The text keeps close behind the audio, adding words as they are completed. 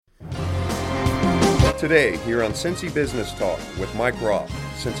Today, here on Cincy Business Talk with Mike Roth,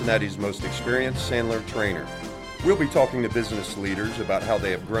 Cincinnati's most experienced Sandler trainer. We'll be talking to business leaders about how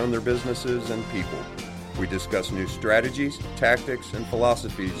they have grown their businesses and people. We discuss new strategies, tactics, and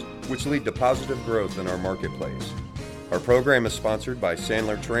philosophies which lead to positive growth in our marketplace. Our program is sponsored by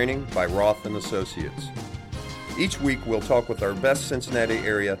Sandler Training by Roth & Associates. Each week, we'll talk with our best Cincinnati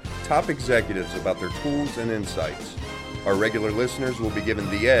area top executives about their tools and insights. Our regular listeners will be given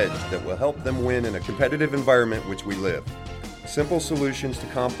the edge that will help them win in a competitive environment which we live. Simple solutions to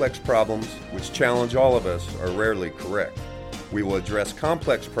complex problems which challenge all of us are rarely correct. We will address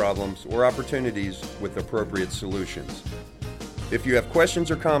complex problems or opportunities with appropriate solutions. If you have questions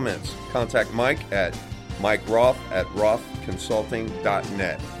or comments, contact Mike at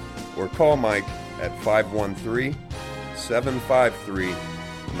mikeroth@rothconsulting.net or call Mike at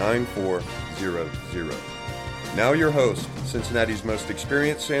 513-753-9400. Now your host, Cincinnati's most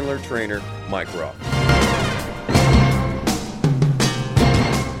experienced Sandler trainer, Mike Roth.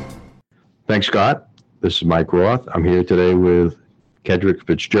 Thanks, Scott. This is Mike Roth. I'm here today with Kedrick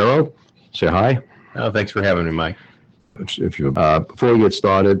Fitzgerald. Say hi. Oh, thanks for having me, Mike. Before we get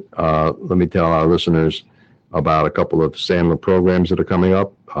started, let me tell our listeners about a couple of Sandler programs that are coming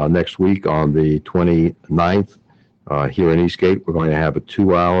up. Next week on the 29th, here in Eastgate, we're going to have a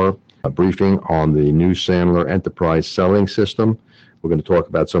 2-hour briefing on the new Sandler Enterprise Selling System. We're going to talk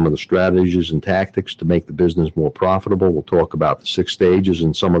about some of the strategies and tactics to make the business more profitable. We'll talk about the 6 stages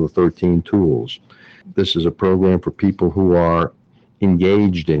and some of the 13 tools. This is a program for people who are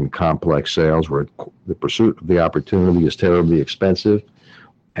engaged in complex sales where the pursuit of the opportunity is terribly expensive,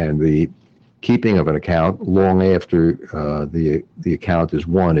 and the keeping of an account long after the account is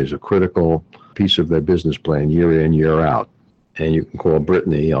won is a critical piece of their business plan year in, year out. And you can call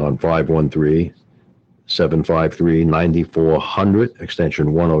Brittany on 513-753-9400,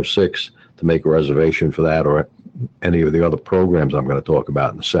 extension 106, to make a reservation for that or any of the other programs I'm going to talk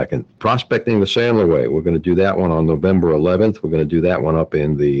about in a second. Prospecting the Sandler Way. We're going to do that one on November 11th. We're going to do that one up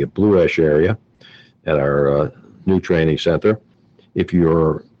in the Blue Ash area at our new training center. If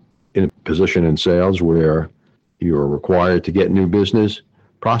you're in a position in sales where you're required to get new business,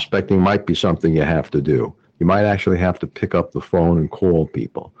 prospecting might be something you have to do. You might actually have to pick up the phone and call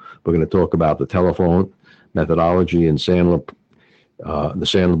people. We're going to talk about the telephone methodology in Sandler, the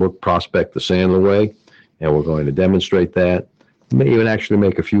Sandler book, Prospect the Sandler Way, and we're going to demonstrate that. We may even actually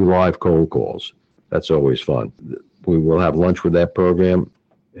make a few live cold calls. That's always fun. We will have lunch with that program,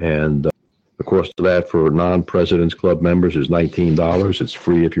 and the cost of that for non-President's Club members is $19. It's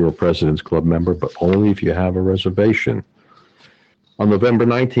free if you're a President's Club member, but only if you have a reservation. On November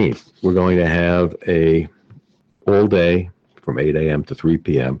 19th, we're going to have a all day from 8 a.m. to 3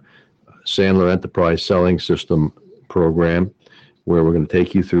 p.m. Sandler Enterprise Selling System program, where we're going to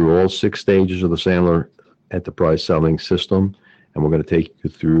take you through all 6 stages of the Sandler Enterprise Selling System, and we're going to take you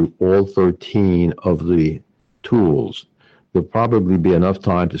through all 13 of the tools. There'll probably be enough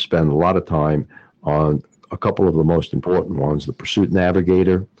time to spend a lot of time on a couple of the most important ones. The Pursuit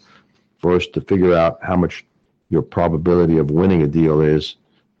Navigator, first to figure out how much your probability of winning a deal is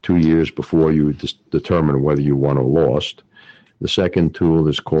 2 years before you determine whether you won or lost. The second tool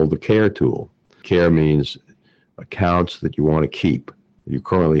is called the Care tool. Care means accounts that you want to keep. You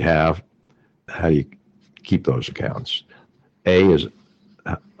currently have. How do you keep those accounts? A is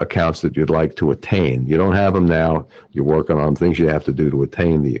accounts that you'd like to attain. You don't have them now. You're working on things you have to do to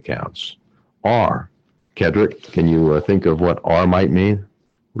attain the accounts. R. Kedrick, can you think of what R might mean?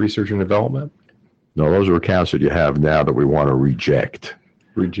 Research and development? No, those are accounts that you have now that we want to reject.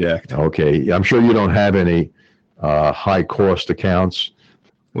 Reject. Okay. I'm sure you don't have any high-cost accounts.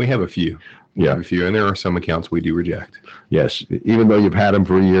 We have a few. Yeah. And there are some accounts we do reject. Yes. Even though you've had them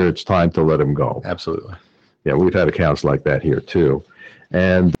for a year, it's time to let them go. Absolutely. Yeah, we've had accounts like that here, too.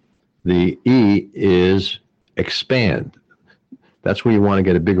 And the E is expand. That's where you want to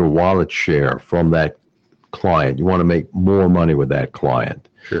get a bigger wallet share from that client. You want to make more money with that client.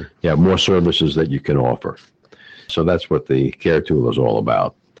 Sure. You have more services that you can offer. So that's what the Care tool is all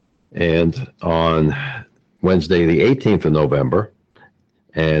about. And on Wednesday, the 18th of November,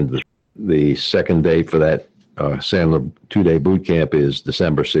 and the second day for that Sandler 2-day boot camp is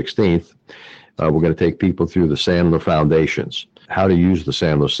December 16th, we're going to take people through the Sandler Foundations, how to use the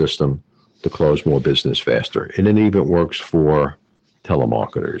Sandler system to close more business faster. And it even works for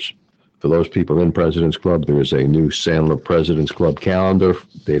telemarketers. For those people in President's Club, there is a new Sandler President's Club calendar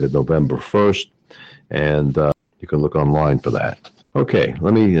dated November 1st, and you can look online for that. Okay,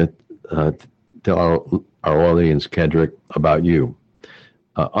 let me tell our audience, Kedrick, about you.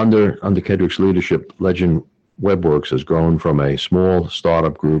 Under Kedrick's leadership, Legend WebWorks has grown from a small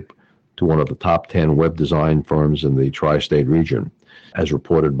startup group to one of the top 10 web design firms in the tri-state region, as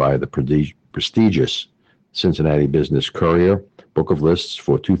reported by the prestigious Cincinnati Business Courier Book of Lists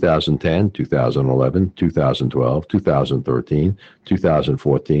for 2010, 2011, 2012, 2013,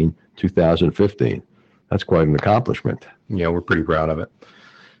 2014, 2015. That's quite an accomplishment. Yeah, we're pretty proud of it.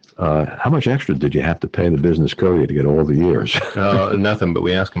 How much extra did you have to pay the Business Courier to get all the years? Nothing, but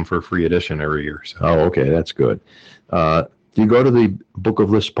we ask them for a free edition every year. So. Oh, okay, that's good. Do you go to the Book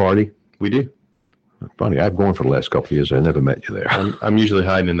of Lists party? We do. Funny, I've gone for the last couple of years. I never met you there. I'm usually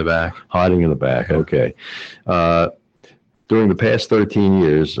hiding in the back. Hiding in the back, okay. During the past 13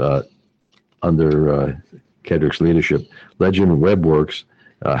 years, under Kedrick's leadership, Legend WebWorks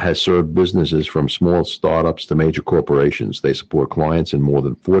has served businesses from small startups to major corporations. They support clients in more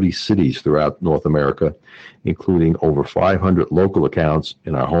than 40 cities throughout North America, including over 500 local accounts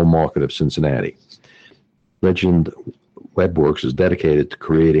in our home market of Cincinnati. Legend WebWorks is dedicated to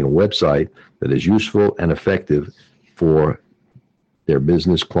creating a website that is useful and effective for their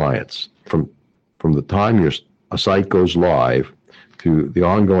business clients. From the time a site goes live to the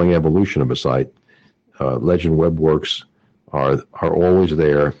ongoing evolution of a site, Legend WebWorks are always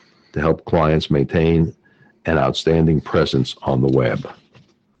there to help clients maintain an outstanding presence on the web.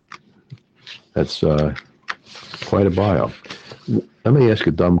 That's quite a bio. Let me ask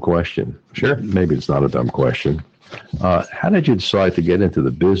a dumb question. Sure. Maybe it's not a dumb question. How did you decide to get into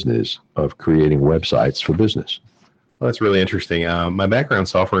the business of creating websites for business? Well, that's really interesting. My background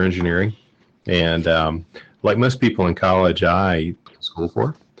is software engineering, and like most people in college, I went to school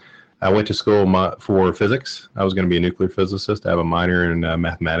for. I went to school for physics. I was going to be a nuclear physicist. I have a minor in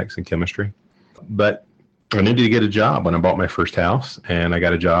mathematics and chemistry. But I needed to get a job when I bought my first house, and I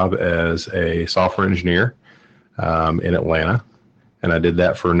got a job as a software engineer in Atlanta, and I did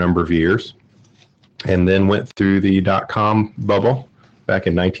that for a number of years, and then went through the dot-com bubble back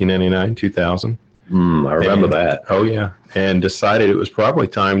in 1999, 2000. I remember that. Oh, yeah, and decided it was probably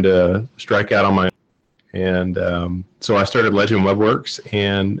time to strike out on my own. And so I started Legend WebWorks,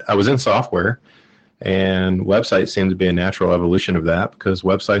 and I was in software, and websites seem to be a natural evolution of that because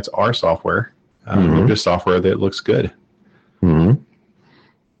websites are software. They're just software that looks good. Mm-hmm.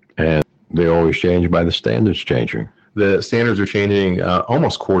 And they always change by the standards changing. The standards are changing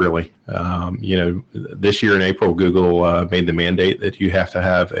almost quarterly. This year in April, Google made the mandate that you have to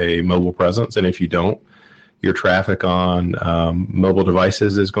have a mobile presence, and if you don't, your traffic on mobile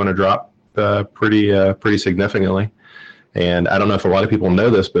devices is going to drop pretty significantly. And I don't know if a lot of people know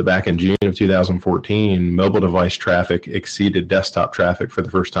this, but back in June of 2014, mobile device traffic exceeded desktop traffic for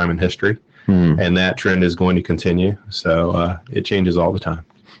the first time in history. And that trend is going to continue. So it changes all the time.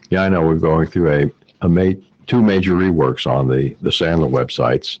 Yeah, I know we're going through two major reworks on the Sandler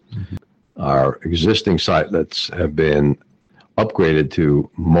websites. Our existing sitelets have been upgraded to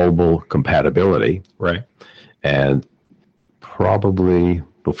mobile compatibility. Right. And probably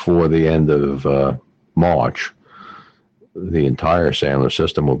before the end of March, the entire Sandler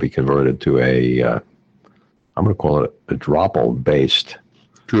system will be converted to I'm going to call it a Drupal-based.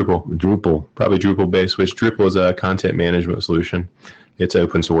 Drupal. Probably Drupal-based, which Drupal is a content management solution. It's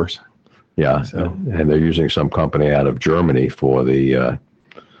open source. Yeah, so. And they're using some company out of Germany for the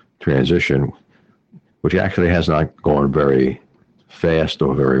transition, which actually has not gone very fast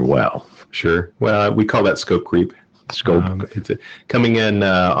or very well. Sure. Well, we call that scope creep. It's coming in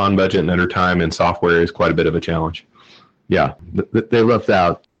on budget and under time in software is quite a bit of a challenge. Yeah, they left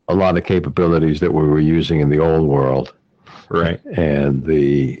out a lot of capabilities that we were using in the old world. Right. And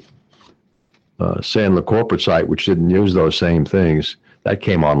the Sandler corporate site, which didn't use those same things, that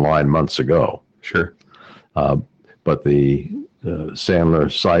came online months ago. Sure. But the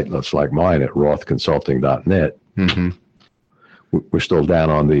Sandler site, that's like mine at rothconsulting.net, we're still down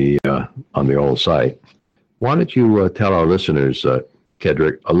on the old site. Why don't you tell our listeners,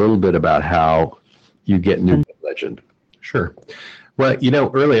 Kedrick, a little bit about how you get new Legend? Sure. Well,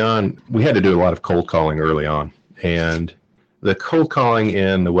 early on, we had to do a lot of cold calling early on. And the cold calling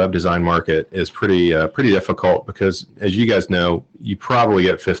in the web design market is pretty difficult because, as you guys know, you probably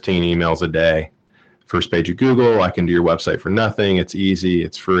get 15 emails a day. First page of Google, I can do your website for nothing. It's easy.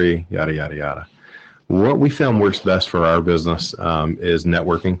 It's free, yada, yada, yada. What we found works best for our business is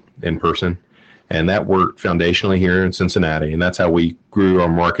networking in person. And that worked foundationally here in Cincinnati. And that's how we grew our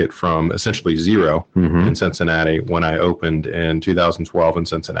market from essentially zero in Cincinnati when I opened in 2012 in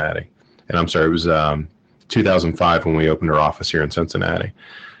Cincinnati. And I'm sorry, it was 2005 when we opened our office here in Cincinnati.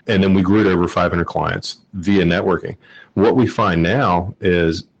 And then we grew to over 500 clients via networking. What we find now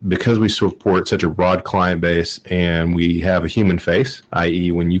is because we support such a broad client base and we have a human face,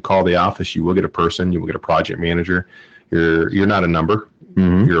 i.e. when you call the office, you will get a person, you will get a project manager, You're not a number.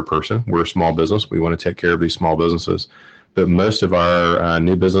 Mm-hmm. You're a person. We're a small business. We want to take care of these small businesses. But most of our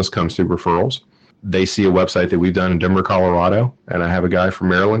new business comes through referrals. They see a website that we've done in Denver, Colorado, and I have a guy from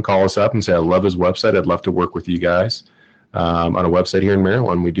Maryland call us up and say, I love his website. I'd love to work with you guys on a website here in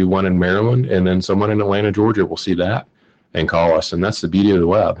Maryland. We do one in Maryland, and then someone in Atlanta, Georgia will see that and call us. And that's the beauty of the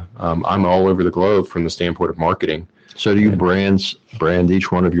web. I'm all over the globe from the standpoint of marketing. So do you brand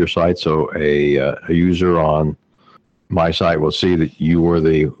each one of your sites so a user on my site will see that you were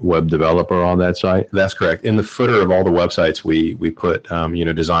the web developer on that site? That's correct. In the footer of all the websites, we put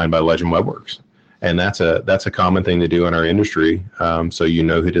designed by Legend Webworks, and that's a common thing to do in our industry. So you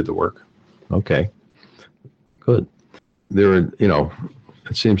know who did the work. Okay, good. There are,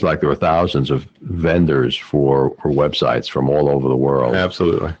 it seems like there are thousands of vendors for websites from all over the world.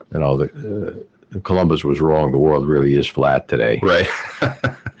 Absolutely. Columbus was wrong. The world really is flat today. Right.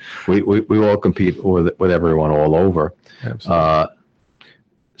 we all compete with everyone all over. Absolutely.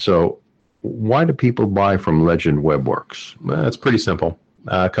 So why do people buy from Legend Webworks? Well, it's pretty simple.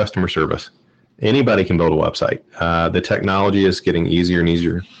 Customer service. Anybody can build a website. The technology is getting easier and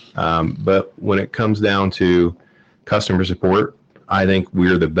easier. But when it comes down to customer support, I think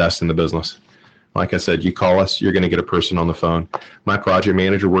we're the best in the business. Like I said, you call us, you're going to get a person on the phone. My project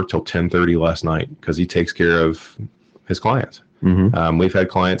manager worked till 10:30 last night because he takes care of his clients. Mm-hmm. We've had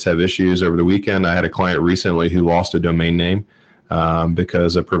clients have issues over the weekend. I had a client recently who lost a domain name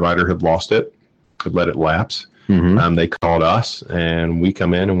because a provider had lost it, had let it lapse. Mm-hmm. They called us, and we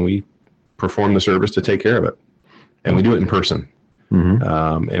come in and we perform the service to take care of it. And we do it in person.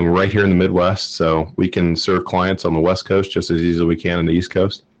 Mm-hmm. And we're right here in the Midwest, so we can serve clients on the West Coast just as easily as we can on the East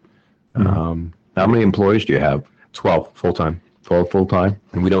Coast. Mm-hmm. How many employees do you have? 12 full-time. 12 full-time?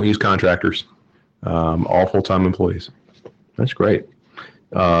 And we don't use contractors. All full-time employees. That's great.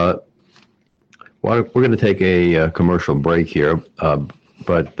 We're going to take a commercial break here,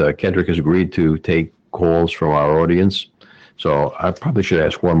 but Kedrick has agreed to take calls from our audience. So I probably should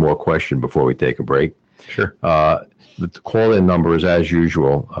ask one more question before we take a break. Sure. The call-in number is, as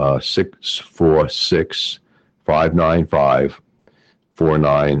usual,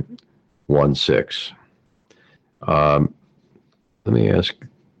 646-595-4916. Let me ask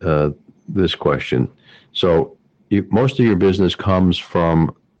this question. So most of your business comes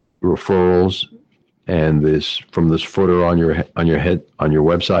from referrals and from this footer on your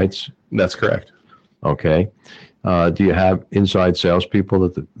websites? That's correct. Okay. Do you have inside salespeople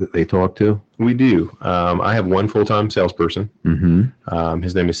that they talk to? We do. I have one full-time salesperson. Mm-hmm.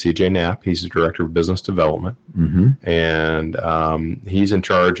 His name is CJ Knapp. He's the director of business development. Mm-hmm. And he's in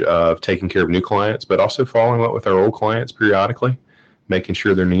charge of taking care of new clients, but also following up with our old clients periodically, making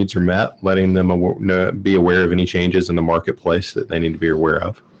sure their needs are met, letting them be aware of any changes in the marketplace that they need to be aware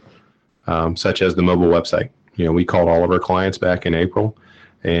of, such as the mobile website. We called all of our clients back in April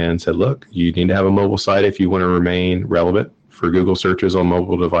and said, look, you need to have a mobile site if you want to remain relevant for Google searches on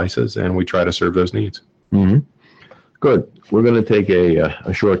mobile devices, and we try to serve those needs. Mm-hmm. Good. We're going to take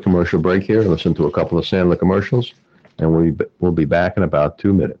a short commercial break here and listen to a couple of Sandler commercials, and we'll be back in about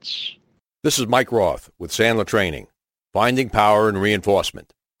 2 minutes. This is Mike Roth with Sandler Training, finding power and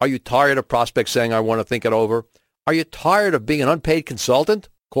reinforcement. Are you tired of prospects saying, I want to think it over? Are you tired of being an unpaid consultant?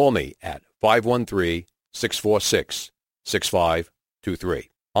 Call me at 513-646-6523.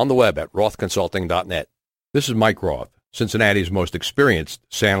 On the web at rothconsulting.net. This is Mike Roth, Cincinnati's most experienced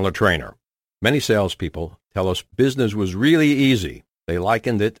Sandler trainer. Many salespeople tell us business was really easy. They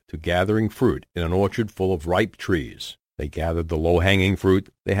likened it to gathering fruit in an orchard full of ripe trees. They gathered the low-hanging fruit.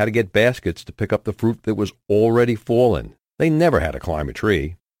 They had to get baskets to pick up the fruit that was already fallen. They never had to climb a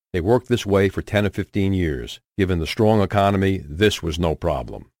tree. They worked this way for 10 or 15 years. Given the strong economy, this was no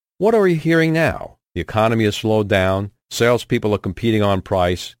problem. What are you hearing now? The economy has slowed down. Salespeople are competing on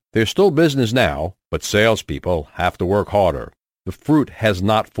price. There's still business now, but salespeople have to work harder. The fruit has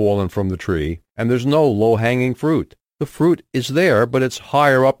not fallen from the tree, and there's no low-hanging fruit. The fruit is there, but it's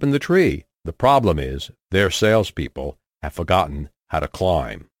higher up in the tree. The problem is their salespeople have forgotten how to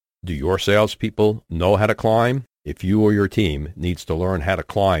climb. Do your salespeople know how to climb? If you or your team needs to learn how to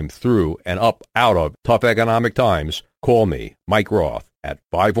climb through and up out of tough economic times, call me, Mike Roth, at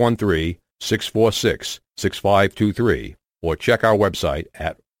 513-646-6523, or check our website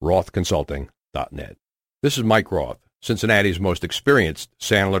at rothconsulting.net. This is Mike Roth, Cincinnati's most experienced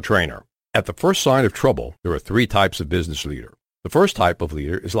Sandler trainer. At the first sign of trouble, there are 3 types of business leader. The first type of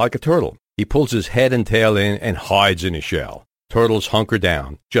leader is like a turtle. He pulls his head and tail in and hides in his shell. Turtles hunker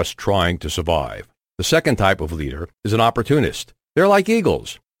down, just trying to survive. The second type of leader is an opportunist. They're like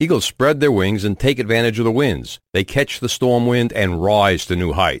eagles. Eagles spread their wings and take advantage of the winds. They catch the storm wind and rise to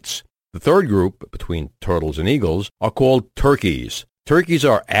new heights. The third group, between turtles and eagles, are called turkeys. Turkeys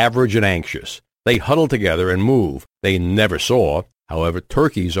are average and anxious. They huddle together and move. They never soar. However,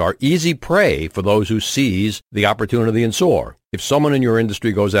 turkeys are easy prey for those who seize the opportunity and soar. If someone in your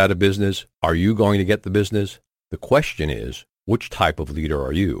industry goes out of business, are you going to get the business? The question is, which type of leader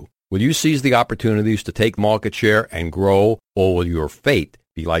are you? Will you seize the opportunities to take market share and grow, or will your fate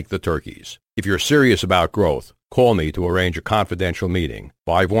be like the turkeys? If you're serious about growth, call me to arrange a confidential meeting,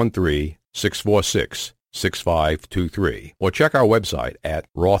 513-646-6523, or check our website at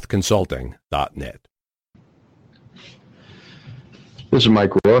rothconsulting.net. This is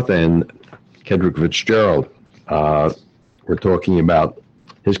Mike Roth and Kedrick Fitzgerald. We're talking about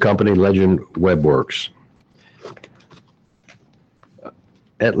his company, Legend WebWorks.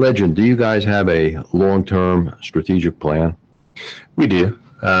 At Legend, do you guys have a long-term strategic plan? We do.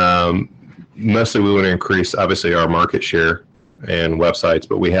 Mostly we want to increase, obviously, our market share and websites,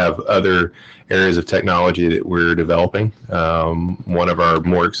 but we have other areas of technology that we're developing. One of our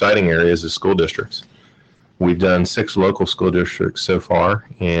more exciting areas is school districts. We've done 6 local school districts so far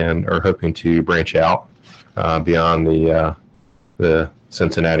and are hoping to branch out beyond the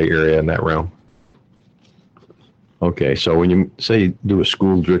Cincinnati area in that realm. Okay, so when you say you do a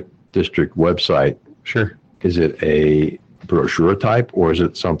school district website, Sure. is it a brochure type, or is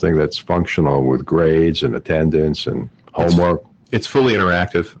it something that's functional with grades and attendance and homework? It's fully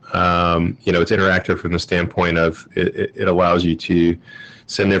interactive. It's interactive from the standpoint of it allows you to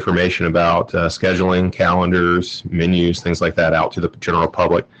send information about scheduling, calendars, menus, things like that out to the general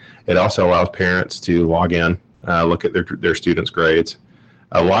public. It also allows parents to log in, look at their students' grades.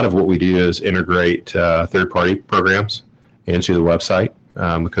 A lot of what we do is integrate third-party programs into the website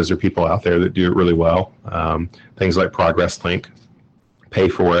because there are people out there that do it really well. Things like Progress Link, Pay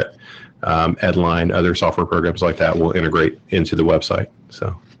For It, Edline, other software programs like that will integrate into the website.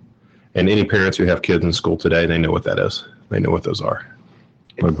 So, and any parents who have kids in school today, they know what that is. They know what those are.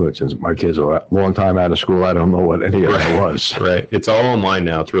 Well, good. Since my kids are a long time out of school, I don't know what any of that was. Right. It's all online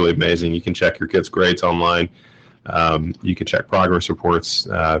now. It's really amazing. You can check your kids' grades online. You can check progress reports,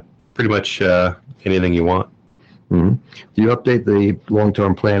 pretty much anything you want. Mm-hmm. Do you update the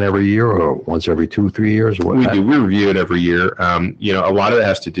long-term plan every year or once every 2-3 years? Or what? We do. We review it every year. A lot of it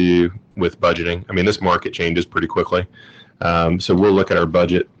has to do with budgeting. I mean, this market changes pretty quickly. So we'll look at our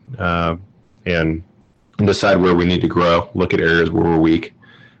budget and decide where we need to grow, look at areas where we're weak,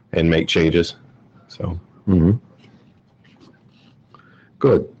 and make changes. So. Mm-hmm.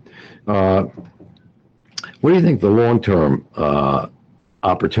 Good. What do you think the long-term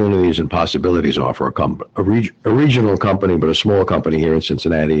opportunities and possibilities are for a regional company, but a small company here in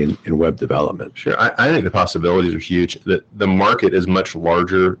Cincinnati in web development? Sure. I think the possibilities are huge. The market is much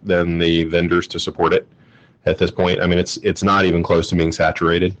larger than the vendors to support it at this point. I mean, it's not even close to being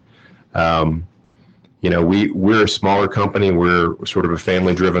saturated. We're a smaller company. We're sort of a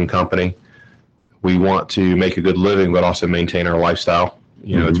family-driven company. We want to make a good living, but also maintain our lifestyle.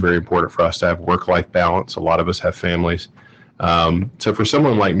 It's very important for us to have work-life balance. A lot of us have families. So for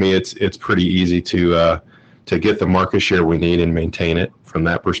someone like me, it's pretty easy to get the market share we need and maintain it from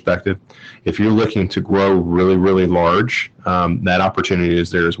that perspective. If you're looking to grow really, really large, that opportunity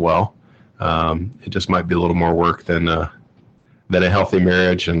is there as well. It just might be a little more work than a healthy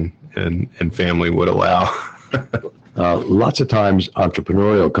marriage and family would allow. Lots of times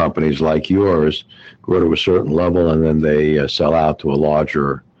entrepreneurial companies like yours grow to a certain level and then they sell out to a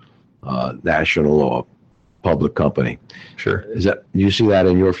larger national or public company. Sure. Do you see that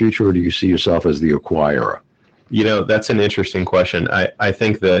in your future, or do you see yourself as the acquirer? That's an interesting question. I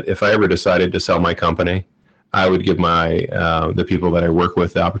think that if I ever decided to sell my company, I would give the people that I work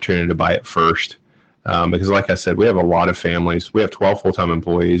with the opportunity to buy it first. Because like I said, we have a lot of families. We have 12 full-time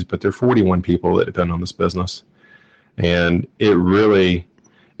employees, but there are 41 people that depend on this business. And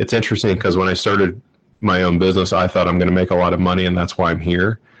it's interesting because when I started my own business, I thought I'm going to make a lot of money and that's why I'm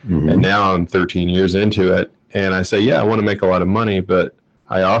here. Mm-hmm. And now I'm 13 years into it. And I say, yeah, I want to make a lot of money, but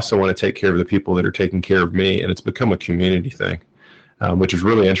I also want to take care of the people that are taking care of me. And it's become a community thing, which is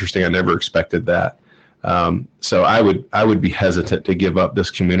really interesting. I never expected that. So I would be hesitant to give up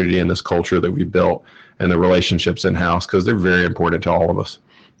this community and this culture that we built and the relationships in-house because they're very important to all of us.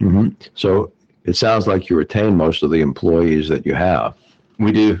 Mm-hmm. So it sounds like you retain most of the employees that you have.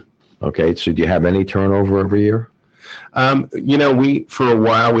 We do. Okay. So do you have any turnover every year? For a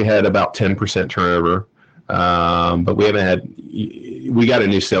while we had about 10% turnover, but we got a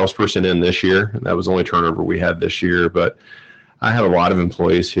new salesperson in this year. And that was the only turnover we had this year, but I have a lot of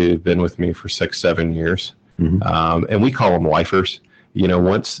employees who've been with me for 6-7 years. Mm-hmm. And we call them lifers.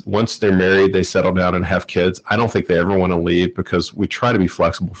 once they're married, they settle down and have kids. I don't think they ever want to leave because we try to be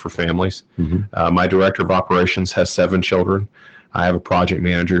flexible for families. Mm-hmm. My director of operations has 7 children. I have a project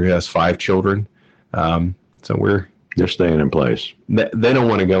manager who has 5 children. So they're staying in place. They don't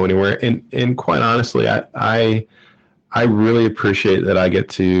want to go anywhere. And quite honestly, I really appreciate that I get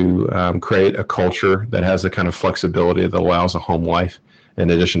to create a culture that has the kind of flexibility that allows a home life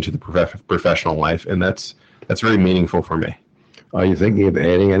in addition to the professional life. And that's very meaningful for me. Are you thinking of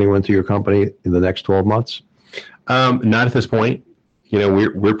adding anyone to your company in the next 12 months? Not at this point.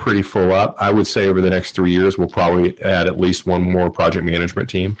 We're pretty full up. I would say over the next 3 years, we'll probably add at least one more project management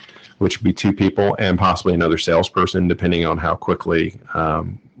team, which would be 2 people and possibly another salesperson, depending on how quickly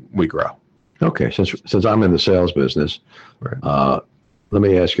we grow. Okay. Since I'm in the sales business, Right. Let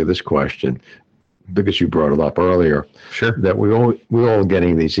me ask you this question, because you brought it up earlier. Sure. That we're all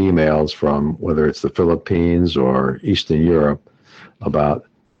getting these emails from whether it's the Philippines or Eastern Europe about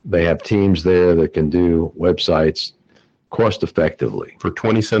they have teams there that can do websites cost effectively. For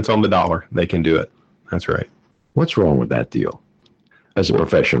 20 cents on the dollar, they can do it. That's right. What's wrong with that deal as a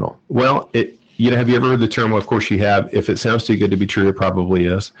professional? Well, have you ever heard the term? Well, of course you have. If it sounds too good to be true, it probably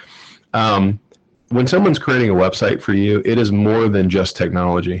is. When someone's creating a website for you, it is more than just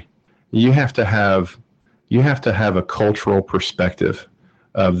technology. You have to have a cultural perspective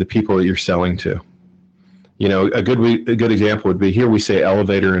of the people that you're selling to. A good example would be, here we say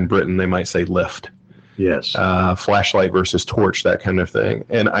elevator, in Britain they might say lift. Yes. Flashlight versus torch, that kind of thing.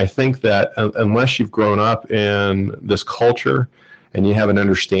 And I think that unless you've grown up in this culture and you have an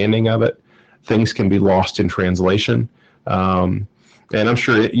understanding of it, things can be lost in translation. And I'm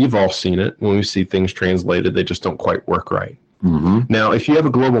sure you've all seen it. When we see things translated, they just don't quite work right. Mm-hmm. Now, if you have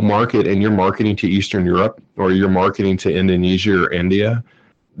a global market and you're marketing to Eastern Europe or you're marketing to Indonesia or India,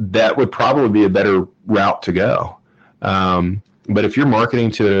 that would probably be a better route to go. But if you're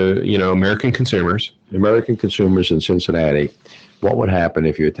marketing to, American consumers in Cincinnati, what would happen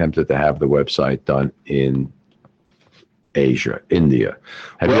if you attempted to have the website done in Asia, India?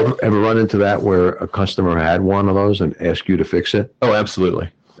 Have you ever run into that where a customer had one of those and asked you to fix it? Oh, absolutely.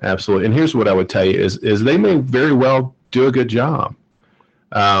 Absolutely. And here's what I would tell you is they may very well do a good job.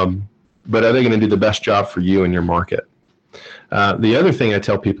 But are they going to do the best job for you and your market? The other thing I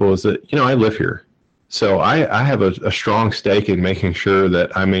tell people is that, I live here. So I have a strong stake in making sure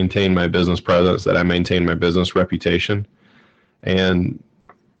that I maintain my business presence, that I maintain my business reputation. And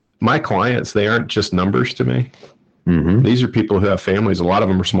my clients, they aren't just numbers to me. Mm-hmm. These are people who have families. A lot of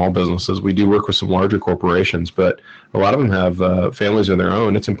them are small businesses. We do work with some larger corporations, but a lot of them have families of their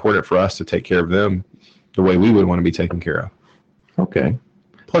own. It's important for us to take care of them the way we would want to be taken care of. Okay.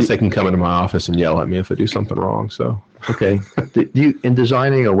 Plus, they can come into my office and yell at me if I do something wrong. So, okay. In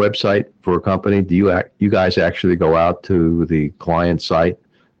designing a website for a company, do you guys actually go out to the client site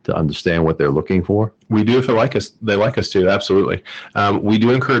to understand what they're looking for? We do if they like us. They like us to, absolutely. We do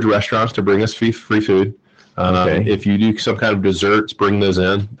encourage restaurants to bring us free food. Okay. If you do some kind of desserts, bring those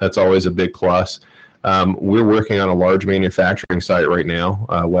in. That's always a big plus. We're working on a large manufacturing site right now,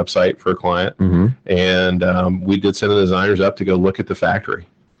 a website for a client. Mm-hmm. And we did send the designers up to go look at the factory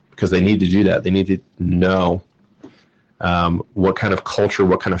because they need to do that. They need to know what kind of culture,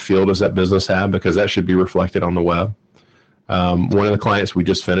 what kind of feel does that business have, because that should be reflected on the web. One of the clients we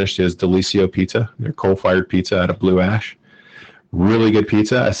just finished is Delicio Pizza. They're coal-fired pizza out of Blue Ash. Really good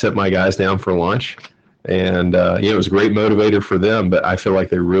pizza. I sent my guys down for lunch. And it was a great motivator for them, but I feel like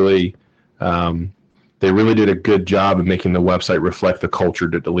they really did a good job of making the website reflect the culture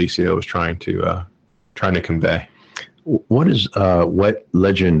that Delicio was trying to convey. What is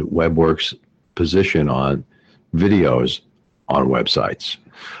Legend WebWorks' position on videos on websites?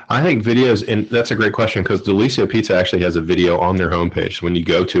 I think videos, and that's a great question because Delicio Pizza actually has a video on their homepage. So when you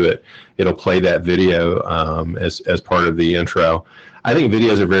go to it, it'll play that video as part of the intro. I think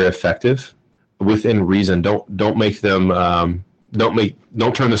videos are very effective. Within reason. Don't make them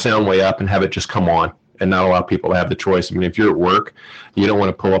don't turn the sound way up and have it just come on and not allow people to have the choice. I mean, if you're at work, you don't want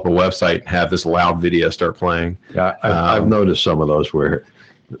to pull up a website and have this loud video start playing. Yeah, I've noticed some of those where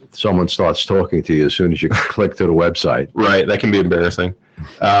someone starts talking to you as soon as you click to the website. Right, that can be embarrassing.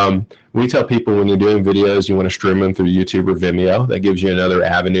 We tell people when you're doing videos, you want to stream them through YouTube or Vimeo. That gives you another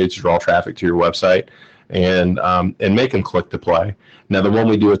avenue to draw traffic to your website and make them click to play. Now, the one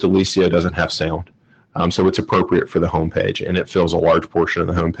we do with Delicio doesn't have sound, so it's appropriate for the homepage, and it fills a large portion of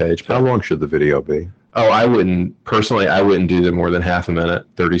the homepage. How long should the video be? Oh, I wouldn't do them more than half a minute,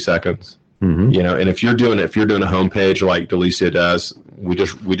 30 seconds. Mm-hmm. And if you're doing a homepage like Delicio does, we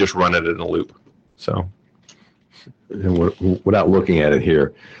just run it in a loop. So, and without looking at it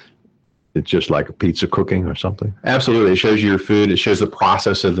here, It's just like a pizza cooking or something? Absolutely. It shows you your food. It shows the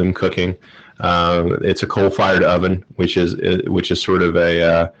process of them cooking. It's a coal-fired oven, which is sort of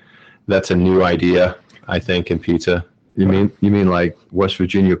that's a new idea, I think, in pizza. You mean like West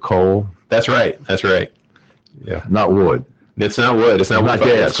Virginia coal? That's right. That's right. Yeah. Not wood. It's not wood. It's not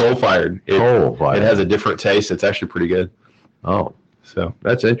gas. It's coal-fired. Coal-fired. It has a different taste. It's actually pretty good. Oh, so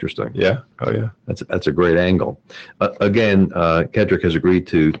that's interesting. Yeah. Oh, yeah. That's a great angle. Again, Kedrick has agreed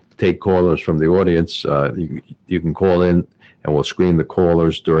to take callers from the audience. You can call in, and we'll screen the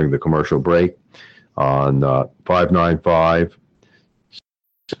callers during the commercial break on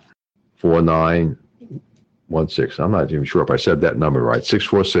 595-4916. I'm not even sure if I said that number right.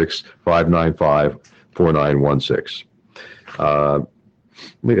 646-595-4916.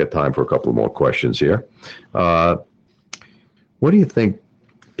 We got time for a couple more questions here. What do you think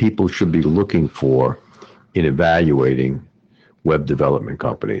people should be looking for in evaluating web development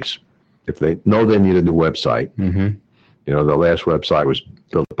companies? If they know they need a new website, the last website was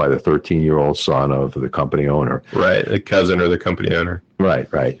built by the 13-year-old son of the company owner. Right, the cousin or the company owner. Right.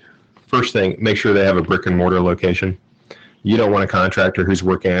 First thing, make sure they have a brick and mortar location. You don't want a contractor who's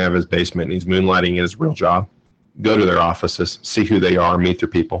working out of his basement and he's moonlighting in his real job. Go to their offices, see who they are, meet their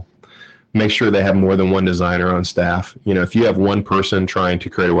people. Make sure they have more than one designer on staff. If you have one person trying to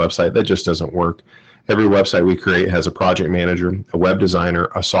create a website, that just doesn't work. Every website we create has a project manager, a web designer,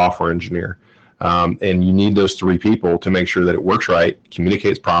 a software engineer. And you need those three people to make sure that it works right,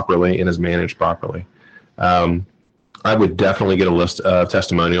 communicates properly, and is managed properly. I would definitely get a list of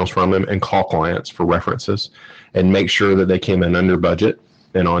testimonials from them and call clients for references and make sure that they came in under budget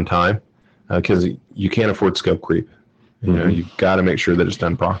and on time, because you can't afford scope creep. You've got to make sure that it's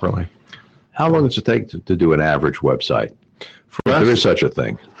done properly. How long does it take to do an average website? There is such a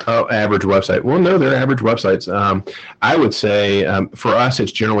thing. Oh, average website. Well, no, they're average websites. I would say for us,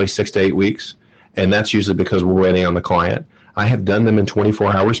 it's generally 6 to 8 weeks, and that's usually because we're waiting on the client. I have done them in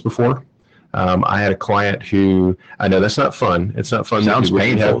 24 hours before. I had a client who, I know that's not fun. It's not fun. Sounds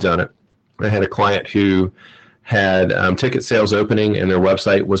painful. Have done it. I had a client who had ticket sales opening, and their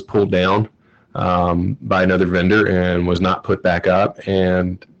website was pulled down by another vendor and was not put back up,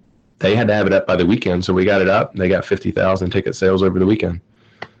 and they had to have it up by the weekend, so we got it up. They got 50,000 ticket sales over the weekend.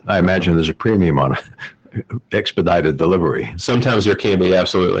 I imagine there's a premium on expedited delivery. Sometimes there can be,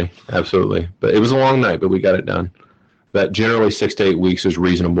 absolutely. But it was a long night, but we got it done. But generally 6 to 8 weeks is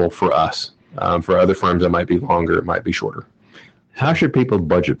reasonable for us. For other firms, it might be longer, it might be shorter. How should people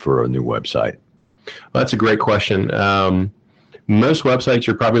budget for a new website? Well, that's a great question. Most websites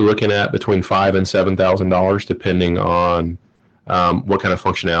you're probably looking at between $5,000 and $7,000, depending on what kind of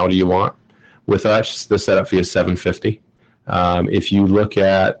functionality you want. With us, the setup fee is $750. If you look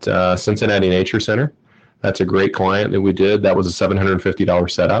at Cincinnati Nature Center, that's a great client that we did. That was a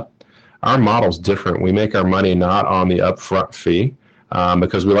 $750 setup. Our model's different. We make our money not on the upfront fee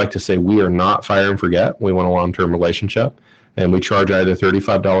because we like to say we are not fire and forget. We want a long-term relationship, and we charge either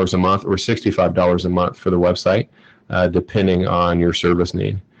 $35 a month or $65 a month for the website, depending on your service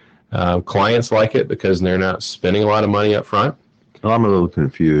need. Clients like it because they're not spending a lot of money up front. Well, I'm a little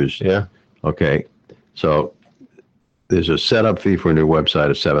confused. Yeah. Okay. So there's a setup fee for a new website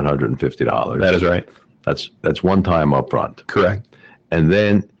of $750. That is right. That's one time up front. Correct. And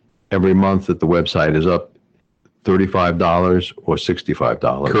then every month that the website is up, $35 or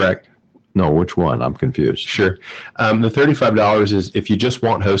 $65? Correct. No, which one? I'm confused. Sure. The $35 is if you just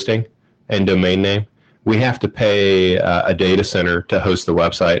want hosting and domain name. We have to pay a data center to host the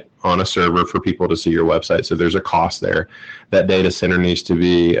website on a server for people to see your website. So there's a cost there. That data center needs to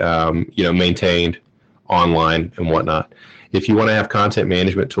be, maintained online and whatnot. If you want to have content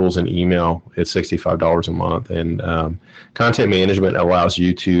management tools and email, it's $65 a month. And content management allows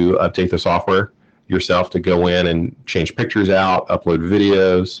you to update the software yourself to go in and change pictures out, upload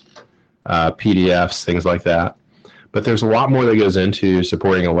videos, PDFs, things like that. But there's a lot more that goes into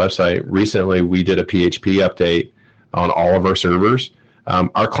supporting a website. Recently, we did a PHP update on all of our servers.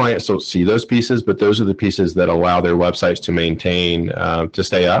 Our clients don't see those pieces, but those are the pieces that allow their websites to maintain, to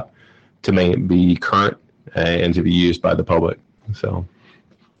stay up, to be current, and to be used by the public. So,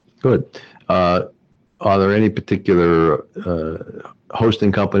 good. Are there any particular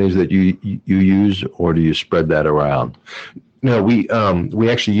hosting companies that you use, or do you spread that around? No, we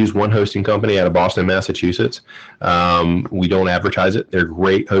actually use one hosting company out of Boston, Massachusetts. We don't advertise it. They're a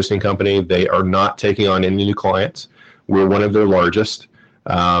great hosting company. They are not taking on any new clients. We're one of their largest.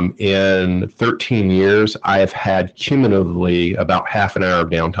 In 13 years, I have had cumulatively about half an hour of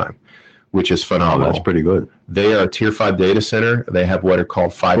downtime, which is phenomenal. Oh, that's pretty good. They are a Tier 5 data center. They have what are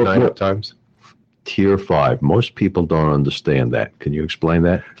called 5 9 uptimes. Tier 5. Most people don't understand that. Can you explain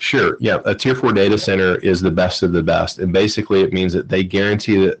that? Sure. Yeah. A Tier 4 data center is the best of the best. And basically it means that they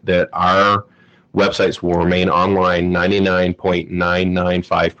guarantee that our websites will remain online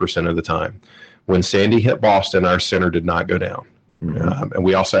 99.995% of the time. When Sandy hit Boston, our center did not go down. Mm-hmm. And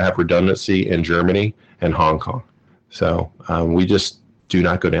we also have redundancy in Germany and Hong Kong. So we just do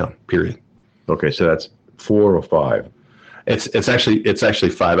not go down, period. Okay, so that's 4 or 5. It's actually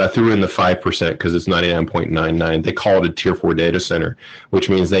 5. I threw in the 5% because it's 99.99. They call it a Tier 4 data center, which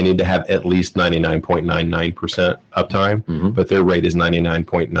means they need to have at least 99.99% uptime, but their rate is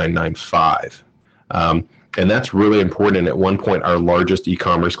 99.995. And that's really important. At one point, our largest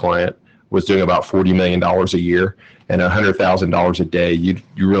e-commerce client was doing about $40 million a year and $100,000 a day. You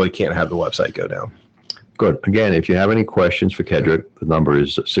really can't have the website go down. Good. Again, if you have any questions for Kedrick, the number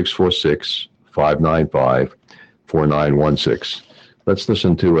is 646-595-4916. Let's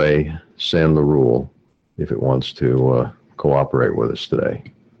listen to a Sandler rule if it wants to cooperate with us today.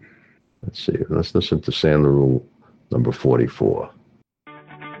 Let's see. Let's listen to Sandler rule number 44.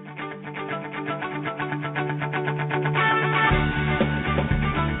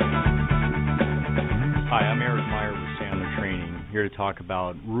 Hi, I'm Eric Meyer with Sandler Training, here to talk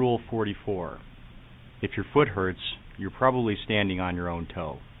about Rule 44. If your foot hurts, you're probably standing on your own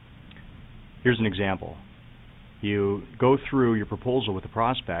toe. Here's an example. You go through your proposal with a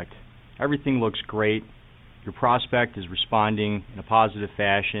prospect. Everything looks great. Your prospect is responding in a positive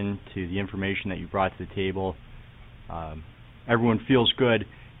fashion to the information that you brought to the table. Everyone feels good.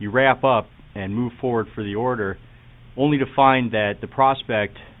 You wrap up and move forward for the order, only to find that the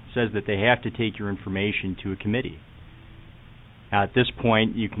prospect says that they have to take your information to a committee. Now, at this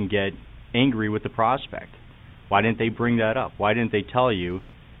point, you can get angry with the prospect. Why didn't they bring that up? Why didn't they tell you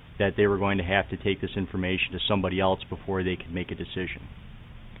that they were going to have to take this information to somebody else before they could make a decision?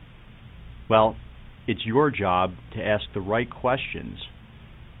 Well, it's your job to ask the right questions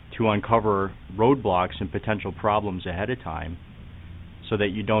to uncover roadblocks and potential problems ahead of time so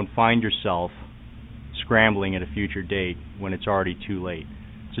that you don't find yourself scrambling at a future date when it's already too late.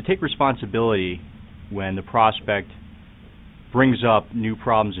 So take responsibility when the prospect brings up new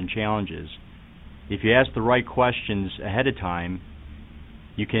problems and challenges. If you ask the right questions ahead of time,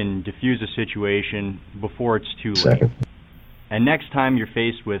 you can diffuse a situation before it's too late. And next time you're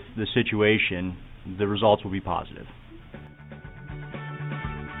faced with the situation, the results will be positive.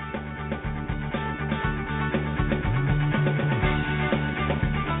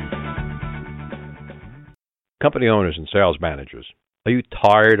 Company owners and sales managers, are you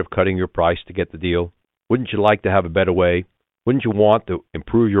tired of cutting your price to get the deal? Wouldn't you like to have a better way? Wouldn't you want to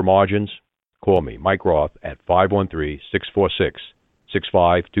improve your margins? Call me, Mike Roth, at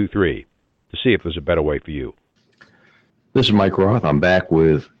 513-646-6523 to see if there's a better way for you. This is Mike Roth. I'm back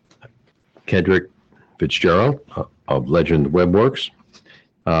with Kedrick Fitzgerald of Legend WebWorks.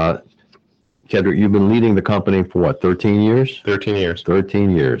 Kedrick, you've been leading the company for what, 13 years? 13 years.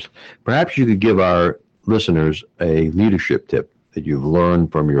 13 years. Perhaps you could give our listeners a leadership tip that you've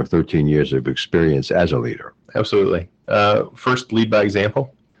learned from your 13 years of experience as a leader. Absolutely. First, lead by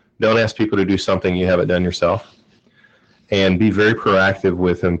example. Don't ask people to do something you haven't done yourself. And be very proactive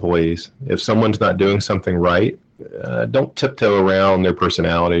with employees. If someone's not doing something right, don't tiptoe around their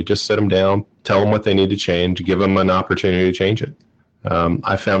personality. Just sit them down, tell them what they need to change, give them an opportunity to change it.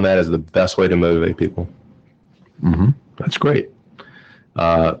 I found that as the best way to motivate people. Mm-hmm. That's great.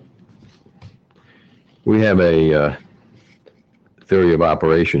 We have a theory of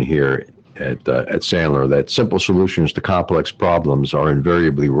operation here at Sandler that simple solutions to complex problems are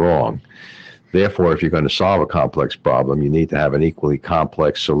invariably wrong. Therefore, if you're going to solve a complex problem, you need to have an equally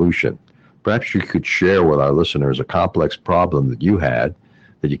complex solution. Perhaps you could share with our listeners a complex problem that you had,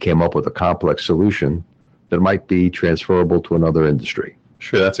 that you came up with a complex solution that might be transferable to another industry.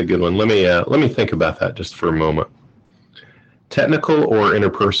 Sure, that's a good one. Let me think about that just for a moment. Technical or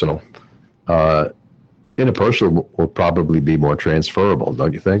interpersonal? Interpersonal will probably be more transferable,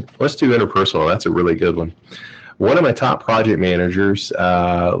 don't you think? Let's do interpersonal. That's a really good one. One of my top project managers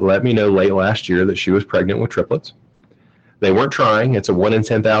let me know late last year that she was pregnant with triplets. They weren't trying. It's a 1 in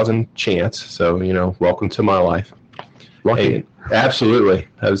 10,000 chance. So, welcome to my life. Lucky. And absolutely.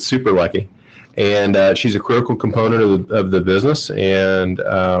 I was super lucky. And she's a critical component of the business. And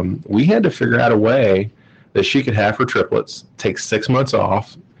we had to figure out a way that she could have her triplets, take 6 months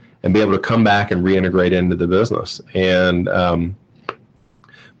off, and be able to come back and reintegrate into the business. And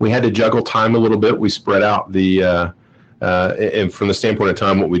we had to juggle time a little bit. We spread out and from the standpoint of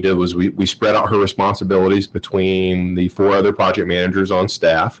time, what we did was we spread out her responsibilities between the 4 other project managers on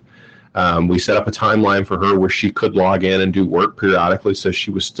staff. We set up a timeline for her where she could log in and do work periodically, so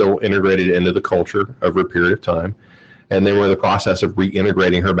she was still integrated into the culture over a period of time. And then we're in the process of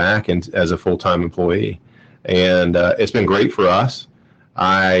reintegrating her back as a full-time employee. And it's been great for us.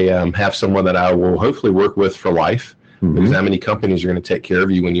 I have someone that I will hopefully work with for life. Because how many companies are going to take care of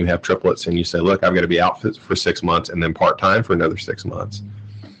you when you have triplets and you say, look, I've got to be out for 6 months and then part-time for another 6 months.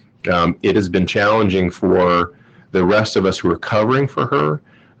 It has been challenging for the rest of us who are covering for her,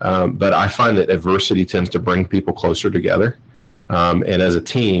 but I find that adversity tends to bring people closer together. And as a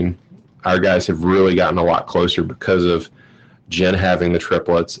team, our guys have really gotten a lot closer because of Jen having the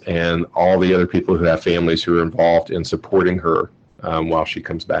triplets and all the other people who have families who are involved in supporting her while she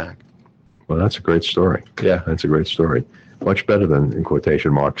comes back. Well, that's a great story. Yeah. That's a great story. Much better than, in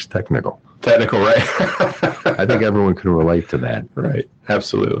quotation marks, technical. Technical, right? I think everyone can relate to that. Right.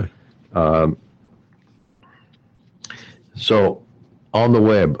 Absolutely. So on the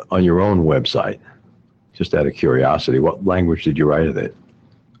web, on your own website, just out of curiosity, what language did you write it?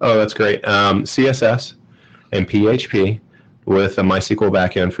 Oh, that's great. CSS and PHP with a MySQL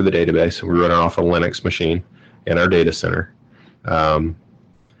backend for the database. We run it off a Linux machine in our data center.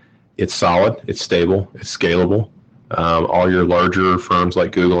 It's solid, it's stable, it's scalable. All your larger firms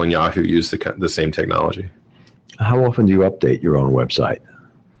like Google and Yahoo use the same technology. How often do you update your own website?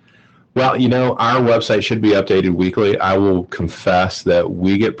 Well, our website should be updated weekly. I will confess that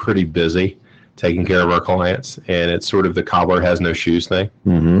we get pretty busy taking care of our clients, and it's sort of the cobbler has no shoes thing.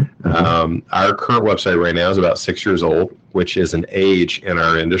 Our current website right now is about 6 years old, which is an age in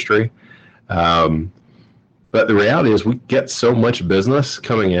our industry. But the reality is we get so much business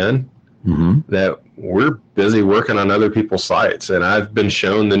coming in that we're busy working on other people's sites. And I've been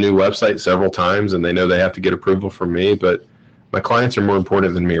shown the new website several times, and they know they have to get approval from me, but my clients are more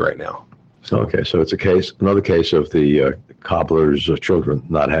important than me right now. So, okay, so it's another case of the cobbler's children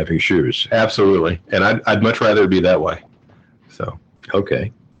not having shoes. Absolutely. And I'd much rather it be that way. So,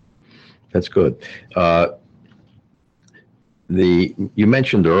 okay, that's good. You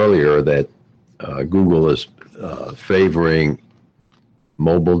mentioned earlier that Google is favoring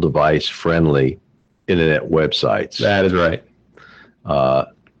mobile device friendly internet websites. That is right.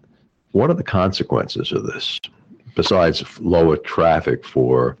 What are the consequences of this, besides lower traffic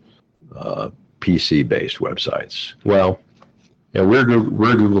for PC-based websites? Well, yeah, we're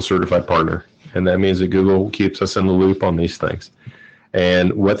a Google certified partner, and that means that Google keeps us in the loop on these things.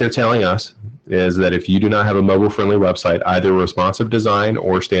 And what they're telling us is that if you do not have a mobile-friendly website, either responsive design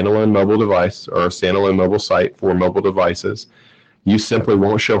or standalone mobile device or a standalone mobile site for mobile devices, you simply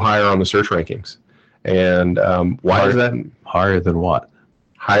won't show higher on the search rankings. And why is that? Higher than what?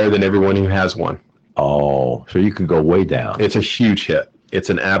 Higher than everyone who has one. Oh, so you could go way down. It's a huge hit. It's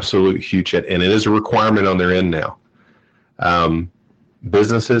an absolute huge hit, and it is a requirement on their end now.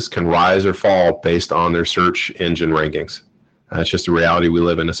 Businesses can rise or fall based on their search engine rankings. It's just a reality we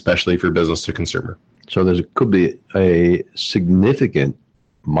live in, especially if you're business to consumer. So there could be a significant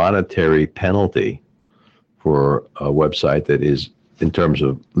monetary penalty for a website that is, in terms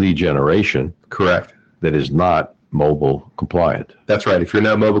of lead generation, correct, that is not mobile compliant. That's right. If you're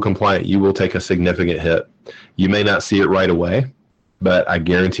not mobile compliant, you will take a significant hit. You may not see it right away, but I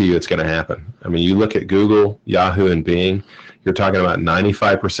guarantee you it's going to happen. I mean, you look at Google, Yahoo, and Bing, you're talking about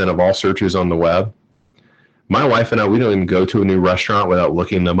 95% of all searches on the web. My wife and I, we don't even go to a new restaurant without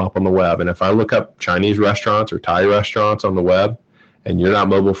looking them up on the web. And if I look up Chinese restaurants or Thai restaurants on the web and you're not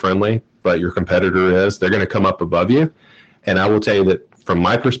mobile friendly, but your competitor is, they're going to come up above you. And I will tell you that from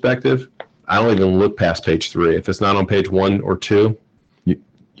my perspective, I don't even look past page 3. If it's not on page 1 or 2, you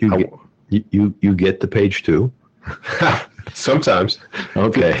get to page 2. Sometimes.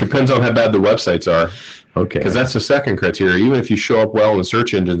 Okay. It depends on how bad the websites are. Okay. Because that's the second criteria. Even if you show up well in the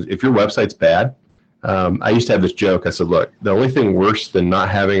search engines, if your website's bad, I used to have this joke. I said, look, the only thing worse than not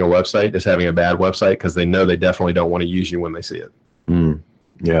having a website is having a bad website, because they know they definitely don't want to use you when they see it.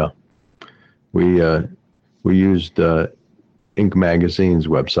 Yeah. We used Inc. Magazine's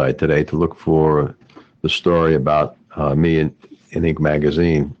website today to look for the story about me in Inc.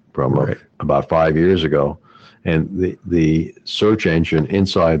 Magazine from about 5 years ago. And the search engine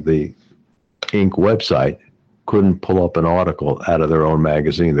inside the Inc. website couldn't pull up an article out of their own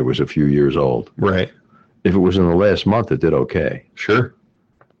magazine that was a few years old. Right. If it was in the last month, it did okay. Sure.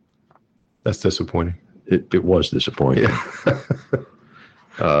 That's disappointing. It was disappointing. Yeah.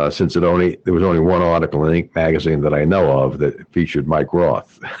 Since there was only one article in Inc. magazine that I know of that featured Mike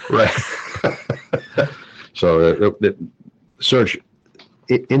Roth. Right. So the search,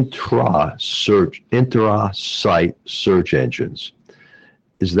 intra-site search engines,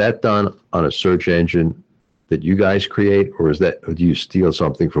 is that done on a search engine that you guys create, or or do you steal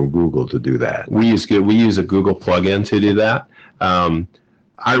something from Google to do that? We use a Google plugin to do that.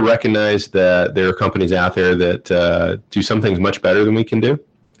 I recognize that there are companies out there that do some things much better than we can do,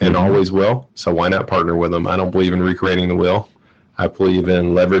 and always will. So why not partner with them? I don't believe in recreating the wheel. I believe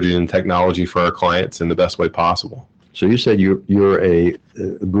in leveraging technology for our clients in the best way possible. So you said you're a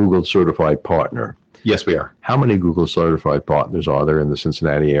Google certified partner. Yes, we are. How many Google certified partners are there in the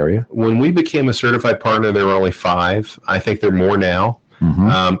Cincinnati area? When we became a certified partner, there were only 5. I think there are more now.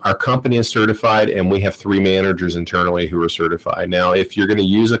 Our company is certified, and we have 3 managers internally who are certified. Now, if you're going to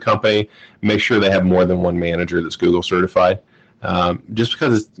use a company, make sure they have more than 1 manager that's Google certified. Just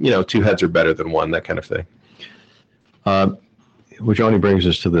because, 2 heads are better than 1, that kind of thing. Which only brings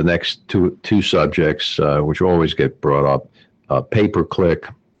us to the next two subjects, which always get brought up, pay-per-click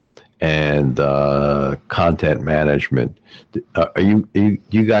and content management. Do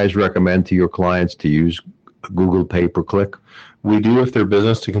you guys recommend to your clients to use Google pay-per-click? We do if they're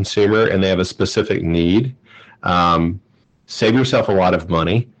business to consumer and they have a specific need. Save yourself a lot of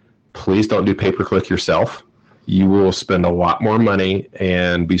money. Please don't do pay-per-click yourself. You will spend a lot more money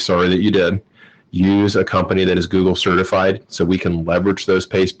and be sorry that you did. Use a company that is Google certified so we can leverage those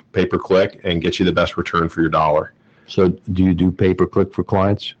pay-per-click and get you the best return for your dollar. So do you do pay-per-click for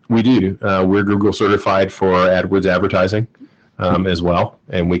clients? We do. We're Google certified for AdWords advertising as well,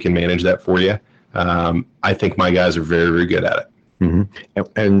 and we can manage that for you. I think my guys are very, very good at it.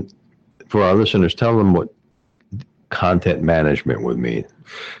 And for our listeners, tell them what content management would mean.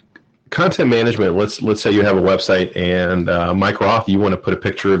 Content management, let's say you have a website and Mike Roth, you want to put a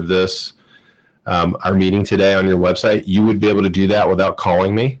picture of this, our meeting today on your website. You would be able to do that without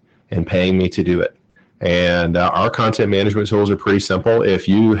calling me and paying me to do it. And our content management tools are pretty simple. If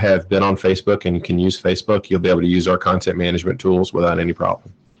you have been on Facebook and you can use Facebook, you'll be able to use our content management tools without any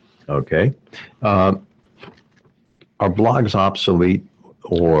problem. Okay. Are blogs obsolete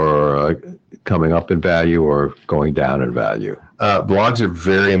or coming up in value or going down in value? Blogs are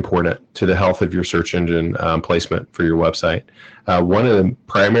very important to the health of your search engine placement for your website. One of the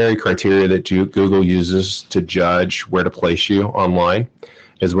primary criteria that Google uses to judge where to place you online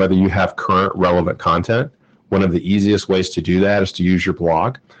is whether you have current relevant content. One of the easiest ways to do that is to use your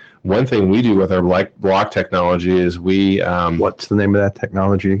blog. One thing we do with our blog technology is we... What's the name of that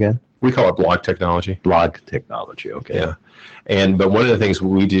technology again? We call it blog technology. Blog technology, okay. Yeah. But one of the things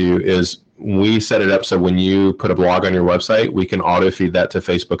we do is we set it up so when you put a blog on your website, we can auto feed that to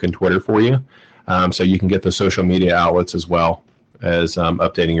Facebook and Twitter for you. So you can get the social media outlets as well as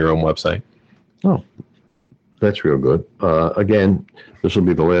updating your own website. Oh, that's real good. Again, this will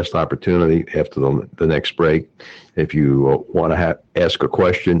be the last opportunity after the next break. If you want to ask a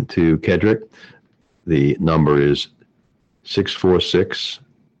question to Kedrick, the number is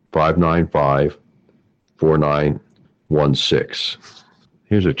 646-595-4916.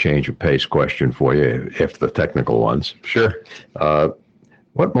 Here's a change of pace question for you after the technical ones. Sure.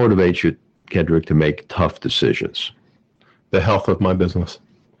 What motivates you, Kedrick, to make tough decisions? The health of my business.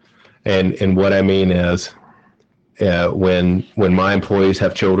 And what I mean is when my employees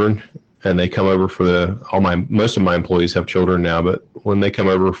have children and they come over for most of my employees have children now, but when they come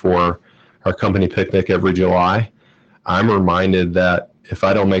over for our company picnic every July, I'm reminded that if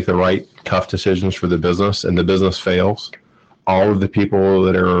I don't make the right tough decisions for the business and the business fails, all of the people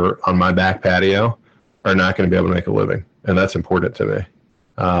that are on my back patio are not going to be able to make a living. And that's important to me.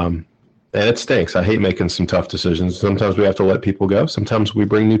 And it stinks. I hate making some tough decisions. Sometimes we have to let people go. Sometimes we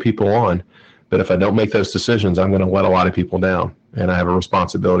bring new people on. But if I don't make those decisions, I'm going to let a lot of people down. And I have a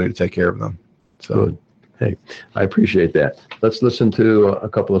responsibility to take care of them. So. Good. Hey, I appreciate that. Let's listen to a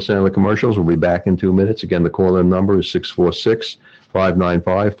couple of Sandler commercials. We'll be back in 2 minutes. Again, the call-in number is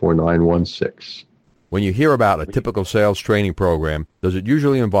 646-595-4916. When you hear about a typical sales training program, does it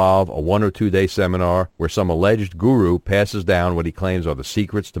usually involve a 1 or 2 day seminar where some alleged guru passes down what he claims are the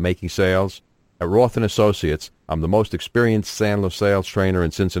secrets to making sales? At Roth & Associates, I'm the most experienced Sandler sales trainer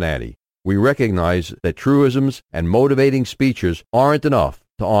in Cincinnati. We recognize that truisms and motivating speeches aren't enough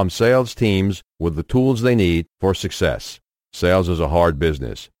to arm sales teams with the tools they need for success. Sales is a hard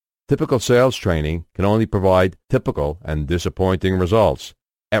business. Typical sales training can only provide typical and disappointing results.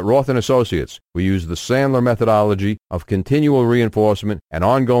 At Roth & Associates, we use the Sandler methodology of continual reinforcement and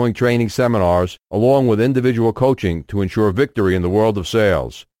ongoing training seminars, along with individual coaching to ensure victory in the world of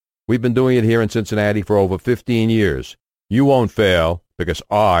sales. We've been doing it here in Cincinnati for over 15 years. You won't fail because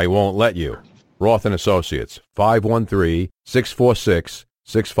I won't let you. Roth & Associates,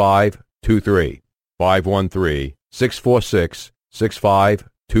 513-646-6523.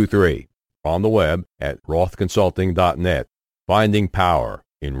 513-646-6523. On the web at rothconsulting.net. Finding power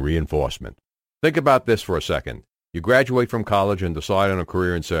in reinforcement. Think about this for a second. You graduate from college and decide on a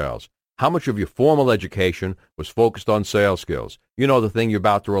career in sales. How much of your formal education was focused on sales skills? You know, the thing you're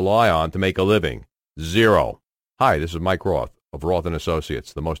about to rely on to make a living. Zero. Hi, this is Mike Roth of Roth &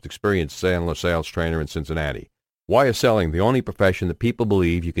 Associates, the most experienced Sandler sales trainer in Cincinnati. Why is selling the only profession that people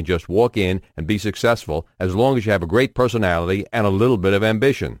believe you can just walk in and be successful as long as you have a great personality and a little bit of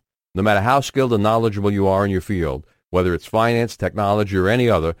ambition? No matter how skilled and knowledgeable you are in your field, whether it's finance, technology, or any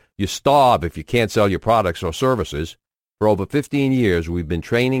other, you starve if you can't sell your products or services. For over 15 years, we've been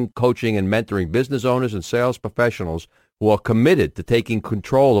training, coaching, and mentoring business owners and sales professionals who are committed to taking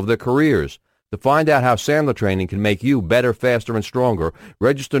control of their careers. To find out how Sandler Training can make you better, faster, and stronger,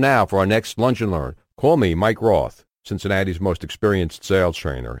 register now for our next Lunch and Learn. Call me, Mike Roth, Cincinnati's most experienced sales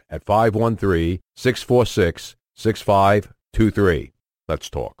trainer, at 513-646-6523. Let's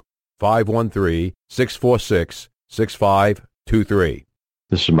talk. 513-646-6523.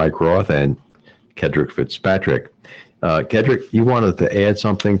 This is Mike Roth and Kedrick Fitzpatrick. Kedrick, you wanted to add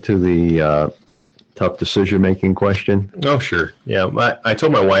something to the tough decision-making question? Oh, sure. Yeah, I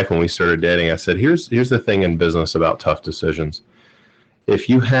told my wife when we started dating, I said, here's the thing in business about tough decisions. If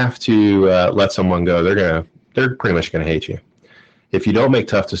you have to let someone go, they're pretty much going to hate you. If you don't make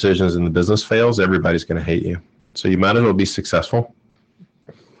tough decisions and the business fails, everybody's going to hate you. So you might as well be successful.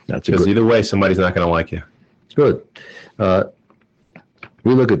 Because either way, somebody's not going to like you. Good.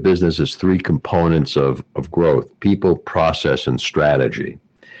 We look at business as three components of growth: people, process, and strategy.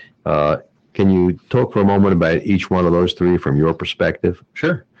 Can you talk for a moment about each one of those three from your perspective?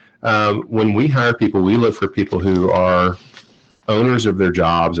 Sure. When we hire people, we look for people who are owners of their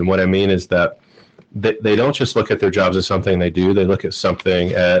jobs. And what I mean is that they don't just look at their jobs as something they do. They look at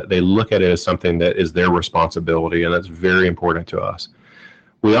they look at it as something that is their responsibility, and that's very important to us.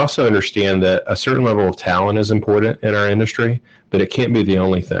 We also understand that a certain level of talent is important in our industry, but it can't be the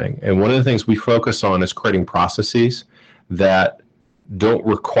only thing. And one of the things we focus on is creating processes that don't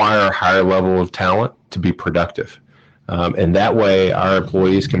require a higher level of talent to be productive. And that way our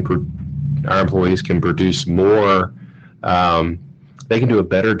employees can produce more, they can do a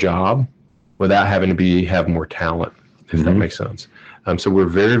better job without having to have more talent, if that makes sense. So we're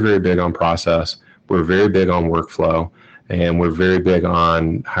very, very big on process. We're very big on workflow. And we're very big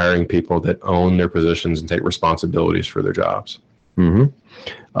on hiring people that own their positions and take responsibilities for their jobs. In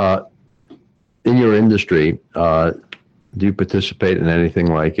your industry, do you participate in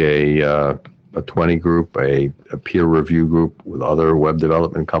anything like a 20 group, a peer review group with other web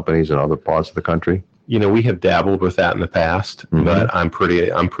development companies in other parts of the country? You know, we have dabbled with that in the past, but I'm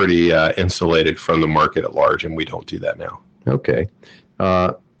pretty insulated from the market at large, and we don't do that now. Okay.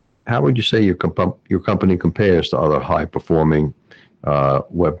 How would you say your company compares to other high-performing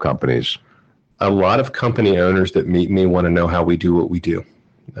web companies? A lot of company owners that meet me want to know how we do what we do.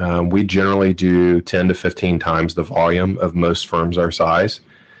 We generally do 10 to 15 times the volume of most firms our size,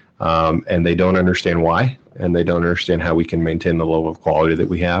 and they don't understand why, and they don't understand how we can maintain the level of quality that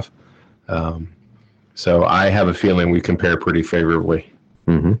we have. So I have a feeling we compare pretty favorably.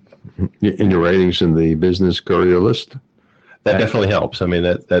 In your ratings in the Business Courier list? That definitely helps. I mean,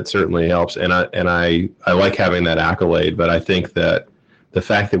 that certainly helps. And I like having that accolade, but I think that the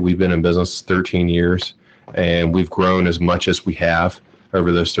fact that we've been in business 13 years and we've grown as much as we have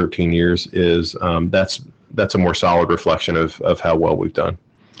over those 13 years is that's a more solid reflection of how well we've done.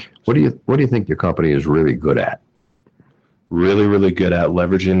 What do you think your company is really good at? Really, really good at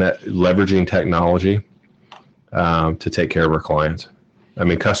leveraging technology to take care of our clients. I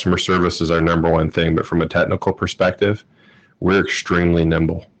mean, customer service is our number one thing, but from a technical perspective, we're extremely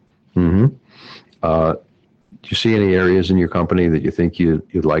nimble. Do you see any areas in your company that you think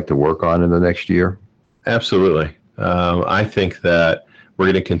you'd like to work on in the next year? Absolutely. I think that we're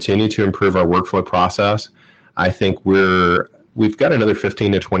going to continue to improve our workflow process. I think we've got another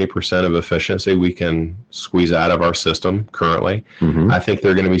 15 to 20% of efficiency we can squeeze out of our system currently. I think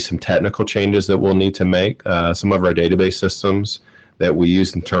there are going to be some technical changes that we'll need to make. Some of our database systems that we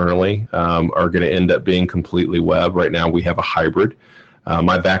use internally are going to end up being completely web. Right now we have a hybrid.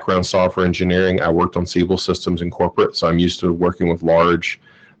 My background, software engineering, I worked on Siebel systems in corporate, so I'm used to working with large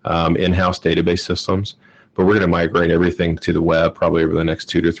in-house database systems. But we're going to migrate everything to the web probably over the next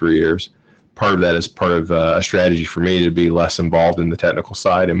 2 to 3 years. Part of that is part of a strategy for me to be less involved in the technical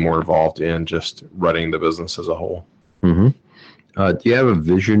side and more involved in just running the business as a whole. Do you have a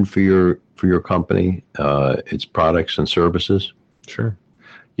vision for your company, its products and services? Sure.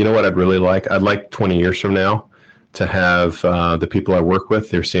 You know what I'd really like? I'd like 20 years from now to have the people I work with,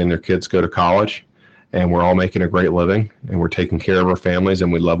 they're seeing their kids go to college, and we're all making a great living, and we're taking care of our families,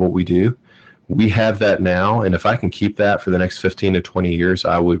 and we love what we do. We have that now, and if I can keep that for the next 15 to 20 years,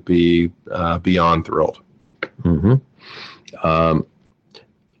 I would be beyond thrilled. Mm-hmm.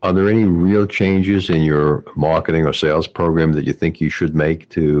 Are there any real changes in your marketing or sales program that you think you should make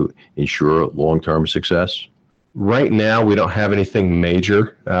to ensure long-term success? Right now, we don't have anything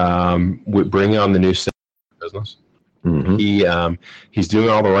major. We bring on the new sales business. Mm-hmm. He's doing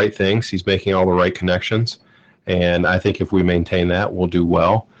all the right things. He's making all the right connections. And I think if we maintain that, we'll do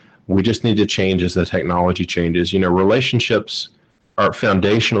well. We just need to change as the technology changes. Relationships are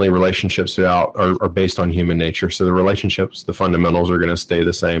relationships are based on human nature. So the relationships, the fundamentals are going to stay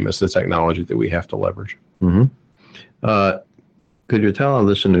the same as the technology that we have to leverage. Mm-hmm. Could you tell our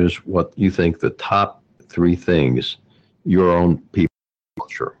listeners what you think the top 3 things your own people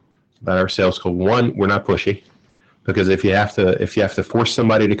culture about our sales culture? 1, we're not pushy, because if you have to force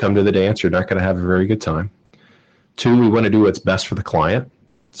somebody to come to the dance, you're not going to have a very good time. 2, we want to do what's best for the client.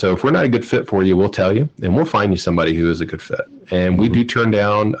 So if we're not a good fit for you, we'll tell you, and we'll find you somebody who is a good fit. And we do turn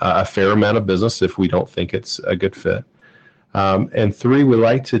down a fair amount of business if we don't think it's a good fit. And 3, we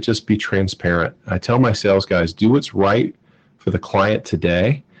like to just be transparent. I tell my sales guys, do what's right for the client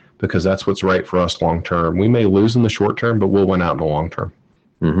today, because that's what's right for us long term. We may lose in the short term, but we'll win out in the long term.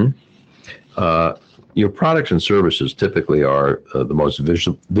 Mm-hmm. Your products and services typically are the most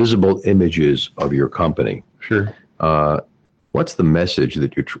visible images of your company. Sure. What's the message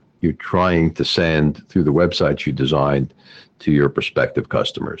that you're trying to send through the websites you designed to your prospective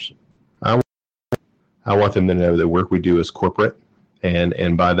customers? I want them to know that work we do is corporate,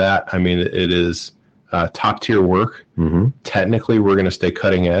 and by that I mean it is top tier work. Mm-hmm. Technically, we're going to stay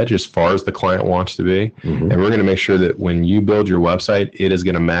cutting edge as far as the client wants to be, mm-hmm. and we're going to make sure that when you build your website, it is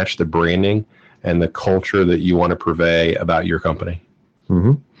going to match the branding and the culture that you want to purvey about your company.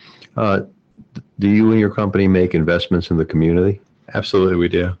 Mm-hmm. Do you and your company make investments in the community? Absolutely, we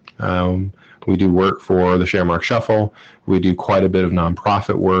do. We do work for the Shamrock Shuffle. We do quite a bit of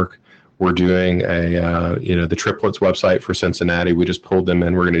nonprofit work. We're doing the Triplets website for Cincinnati. We just pulled them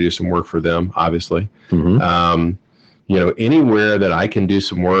in. We're going to do some work for them, obviously. Mm-hmm. Anywhere that I can do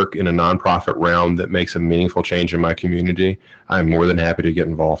some work in a nonprofit realm that makes a meaningful change in my community, I'm more than happy to get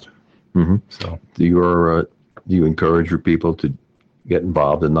involved. Mm-hmm. So, do you encourage your people to get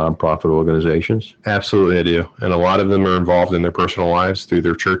involved in nonprofit organizations? Absolutely, I do. And a lot of them are involved in their personal lives through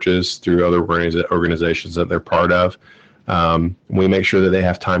their churches, through other organizations that they're part of. We make sure that they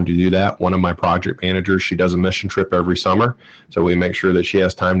have time to do that. One of my project managers, she does a mission trip every summer. So we make sure that she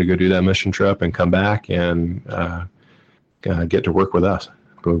has time to go do that mission trip and come back and get to work with us.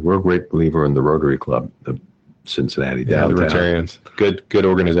 We're a great believer in the Rotary Club, the Cincinnati downtown. The Rotarians. Good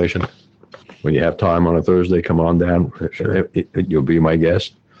organization. When you have time on a Thursday, come on down. Sure. You'll be my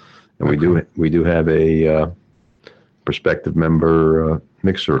guest. And okay. we do have a prospective member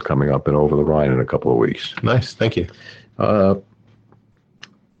mixer coming up in Over the Rhine in a couple of weeks. Nice. Thank you. As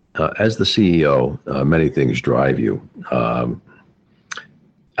the CEO, many things drive you.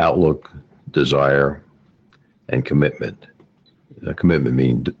 Outlook, desire, and commitment. Commitment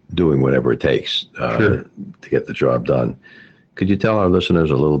means doing whatever it takes to get the job done. Could you tell our listeners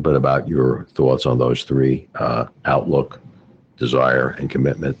a little bit about your thoughts on those 3, outlook, desire, and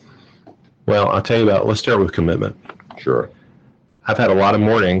commitment? Well, I'll tell you let's start with commitment. Sure. I've had a lot of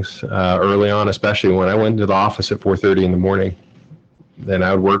mornings early on, especially when I went to the office at 4:30 in the morning. Then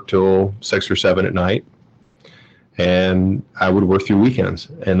I would work till 6 or 7 at night, and I would work through weekends.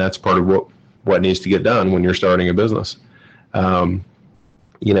 And that's part of what needs to get done when you're starting a business. But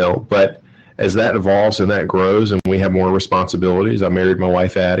as that evolves and that grows and we have more responsibilities, I married my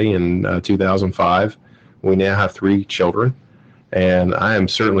wife, Addie, in 2005. We now have 3 children, and I am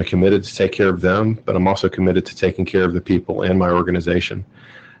certainly committed to take care of them, but I'm also committed to taking care of the people in my organization.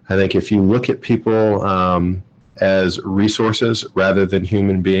 I think if you look at people as resources rather than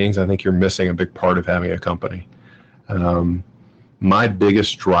human beings, I think you're missing a big part of having a company. My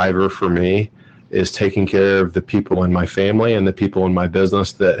biggest driver for me is taking care of the people in my family and the people in my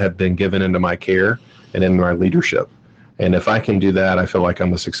business that have been given into my care and in my leadership. And if I can do that, I feel like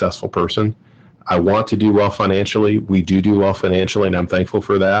I'm a successful person. I want to do well financially. We do well financially, and I'm thankful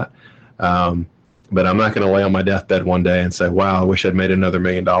for that. But I'm not going to lay on my deathbed one day and say, wow, I wish I'd made another $1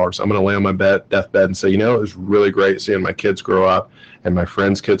 million. I'm going to lay on my deathbed and say, it was really great seeing my kids grow up and my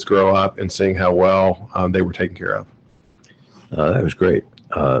friends' kids grow up and seeing how well they were taken care of. That was great.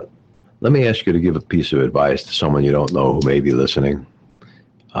 Let me ask you to give a piece of advice to someone you don't know who may be listening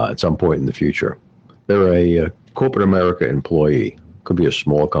at some point in the future. They're a corporate America employee. Could be a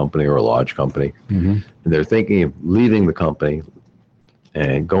small company or a large company. Mm-hmm. And they're thinking of leaving the company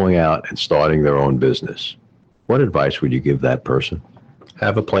and going out and starting their own business. What advice would you give that person?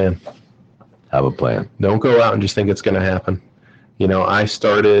 Have a plan. Have a plan. Don't go out and just think it's going to happen. You know, I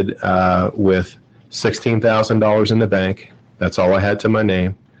started with $16,000 in the bank. That's all I had to my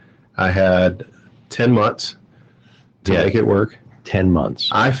name. I had 10 months to make it work. 10 months.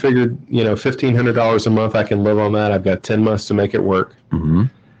 I figured, you know, $1,500 a month, I can live on that. I've got 10 months to make it work. Mm-hmm.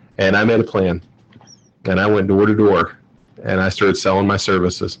 And I made a plan. And I went door to door, and I started selling my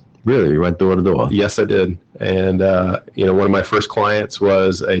services. Really? You went door to door? Yes, I did. And, you know, one of my first clients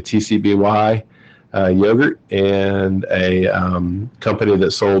was a TCBY yogurt and a company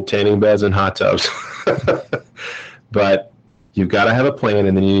that sold tanning beds and hot tubs. But you've got to have a plan,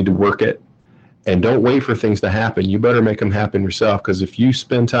 and then you need to work it. And don't wait for things to happen. You better make them happen yourself, because if you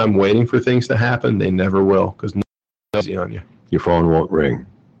spend time waiting for things to happen, they never will, because nothing's easy on you. Your phone won't ring.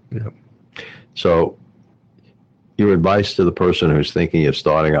 Yeah. So your advice to the person who's thinking of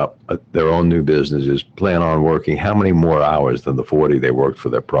starting up their own new business is plan on working how many more hours than the 40 they worked for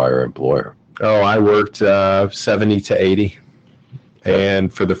their prior employer? Oh, I worked 70 to 80.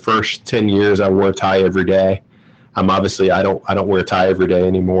 And for the first 10 years, I wore a tie every day. Obviously, I don't wear a tie every day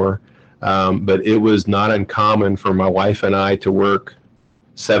anymore. But it was not uncommon for my wife and I to work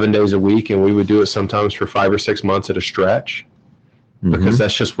 7 days a week, and we would do it sometimes for 5 or 6 months at a stretch, because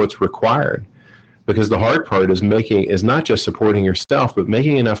that's just what's required. Because the hard part is not just supporting yourself, but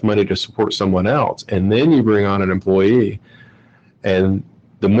making enough money to support someone else. And then you bring on an employee, and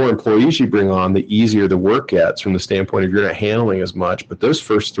the more employees you bring on, the easier the work gets from the standpoint of you're not handling as much. But those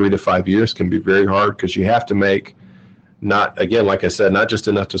first 3 to 5 years can be very hard, because you have to make like I said, not just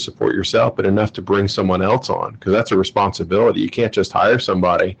enough to support yourself, but enough to bring someone else on, because that's a responsibility. You can't just hire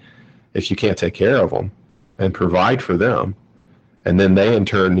somebody if you can't take care of them and provide for them. And then they in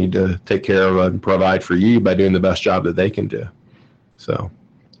turn need to take care of and provide for you by doing the best job that they can do. So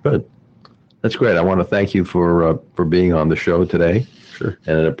good. That's great. I want to thank you for being on the show today. Sure.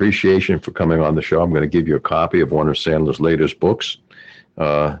 And an appreciation for coming on the show. I'm going to give you a copy of one of Sandler's latest books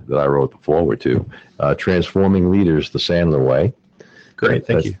that I wrote the foreword to, Transforming Leaders the Sandler Way. Great,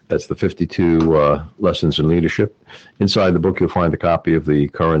 thank you. That's the 52 lessons in leadership. Inside the book, you'll find a copy of the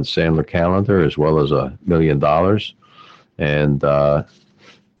current Sandler calendar, as well as $1 million. And I'll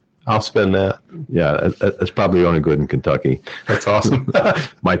spend that. Yeah, that's probably only good in Kentucky. That's awesome.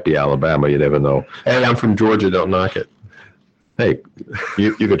 Might be Alabama, you never know. Hey, I'm from Georgia, don't knock it. Hey,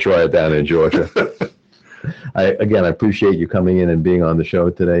 you could try it down in Georgia. I appreciate you coming in and being on the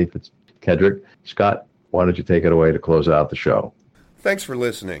show today, Kedrick. Scott, why don't you take it away to close out the show? Thanks for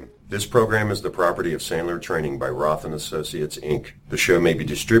listening. This program is the property of Sandler Training by Roth & Associates, Inc. The show may be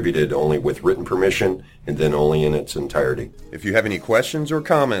distributed only with written permission and then only in its entirety. If you have any questions or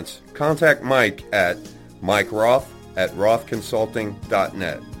comments, contact Mike at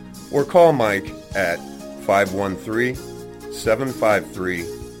mikeroth@rothconsulting.net or call Mike at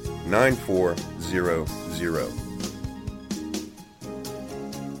 513-753-9400.